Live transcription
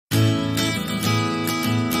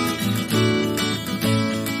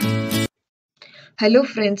Hello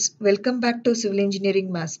friends, welcome back to Civil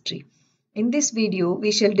Engineering Mastery. In this video,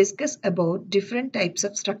 we shall discuss about different types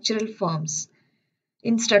of structural forms.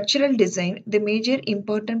 In structural design, the major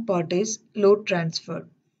important part is load transfer.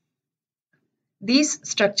 These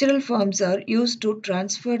structural forms are used to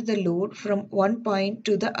transfer the load from one point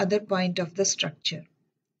to the other point of the structure.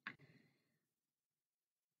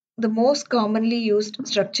 The most commonly used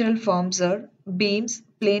structural forms are beams,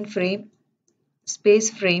 plane frame,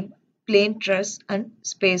 space frame, plane truss, and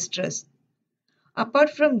space truss. Apart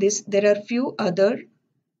from this, there are few other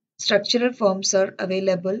structural forms are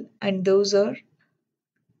available, and those are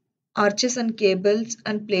arches and cables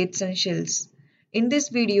and plates and shells. In this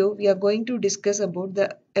video, we are going to discuss about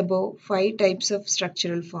the above 5 types of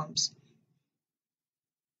structural forms.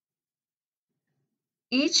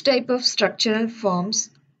 Each type of structural forms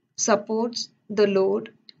supports the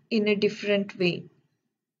load in a different way.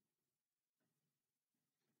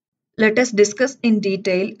 Let us discuss in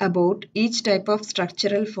detail about each type of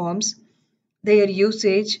structural forms, their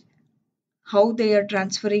usage, how they are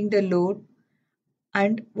transferring the load,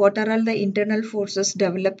 and what are all the internal forces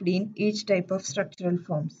developed in each type of structural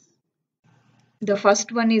forms. The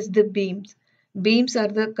first one is the beams. Beams are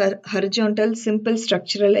the horizontal simple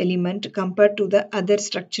structural element compared to the other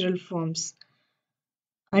structural forms,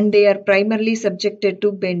 and they are primarily subjected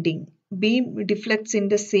to bending. Beam deflects in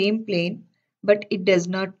the same plane, but it does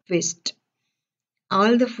not twist.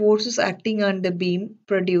 All the forces acting on the beam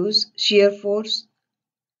produce shear force,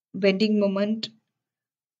 bending moment,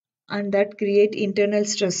 and that create internal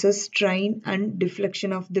stresses, strain, and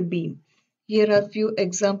deflection of the beam. Here are few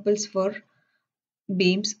examples for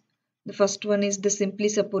beams. The first one is the simply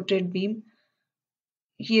supported beam.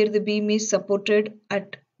 Here the beam is supported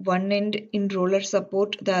at one end in roller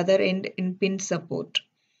support, the other end in pin support.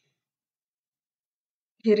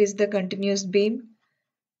 Here is the continuous beam.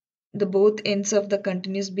 The both ends of the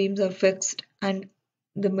continuous beams are fixed, and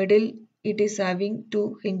the middle it is having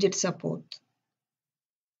two hinged supports.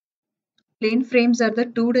 Plane frames are the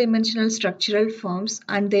two-dimensional structural forms,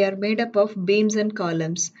 and they are made up of beams and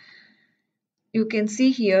columns. You can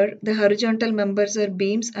see here the horizontal members are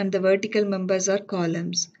beams and the vertical members are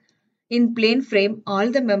columns. In plane frame,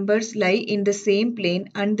 all the members lie in the same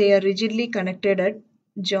plane and they are rigidly connected at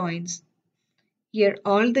joints. Here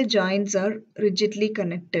all the joints are rigidly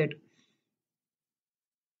connected.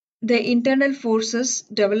 The internal forces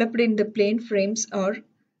developed in the plane frames are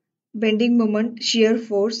bending moment, shear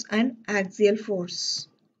force, and axial force.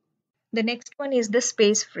 The next one is the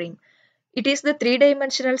space frame. It is the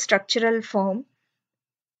three-dimensional structural form,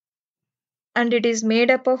 and it is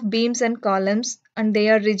made up of beams and columns, and they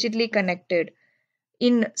are rigidly connected.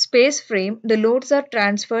 In space frame, the loads are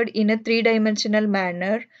transferred in a three-dimensional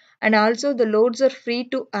manner, and also the loads are free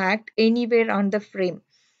to act anywhere on the frame.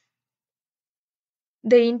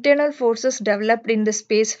 The internal forces developed in the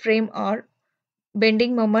space frame are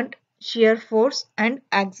bending moment, shear force, and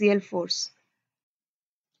axial force.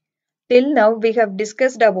 Till now, we have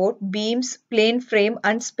discussed about beams, plane frame,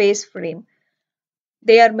 and space frame.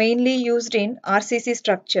 They are mainly used in RCC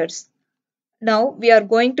structures. Now we are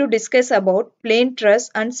going to discuss about plane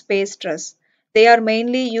truss and space truss. They are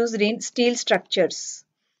mainly used in steel structures.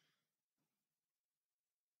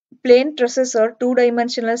 Plane trusses are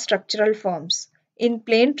two-dimensional structural forms. In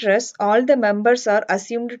plane truss, all the members are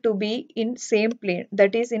assumed to be in same plane,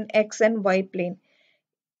 that is in X and Y plane.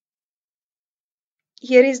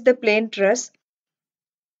 Here is the plane truss.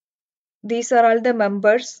 These are all the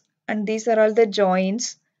members and these are all the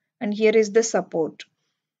joints, and here is the support.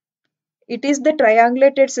 It is the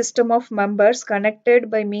triangulated system of members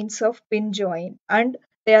connected by means of pin joint, and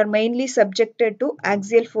they are mainly subjected to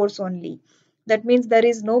axial force only. That means there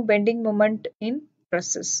is no bending moment in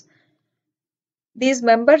trusses. These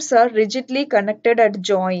members are rigidly connected at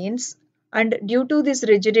joints, and due to this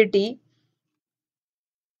rigidity,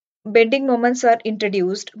 bending moments are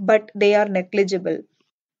introduced, but they are negligible.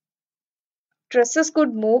 Trusses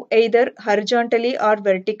could move either horizontally or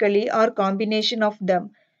vertically or combination of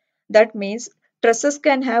them. That means trusses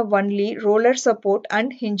can have only roller support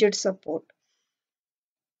and hinged support.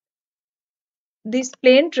 These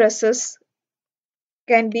plane trusses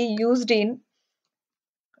can be used in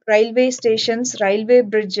railway stations, railway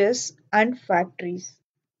bridges, and factories.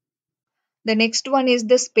 The next one is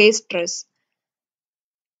the space truss.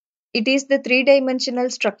 It is the three-dimensional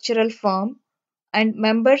structural form, and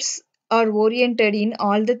members are oriented in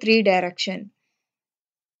all the three directions.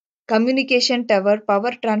 Communication tower,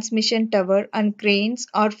 power transmission tower, and cranes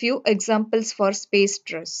are few examples for space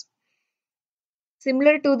truss.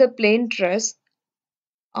 Similar to the plane truss,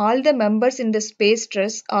 all the members in the space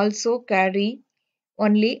truss also carry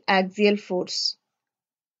only axial force.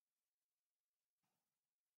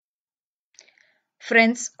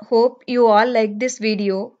 Friends, hope you all like this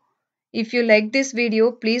video. If you like this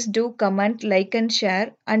video, please do comment, like and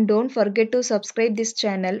share, and don't forget to subscribe this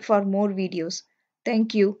channel for more videos.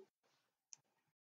 Thank you.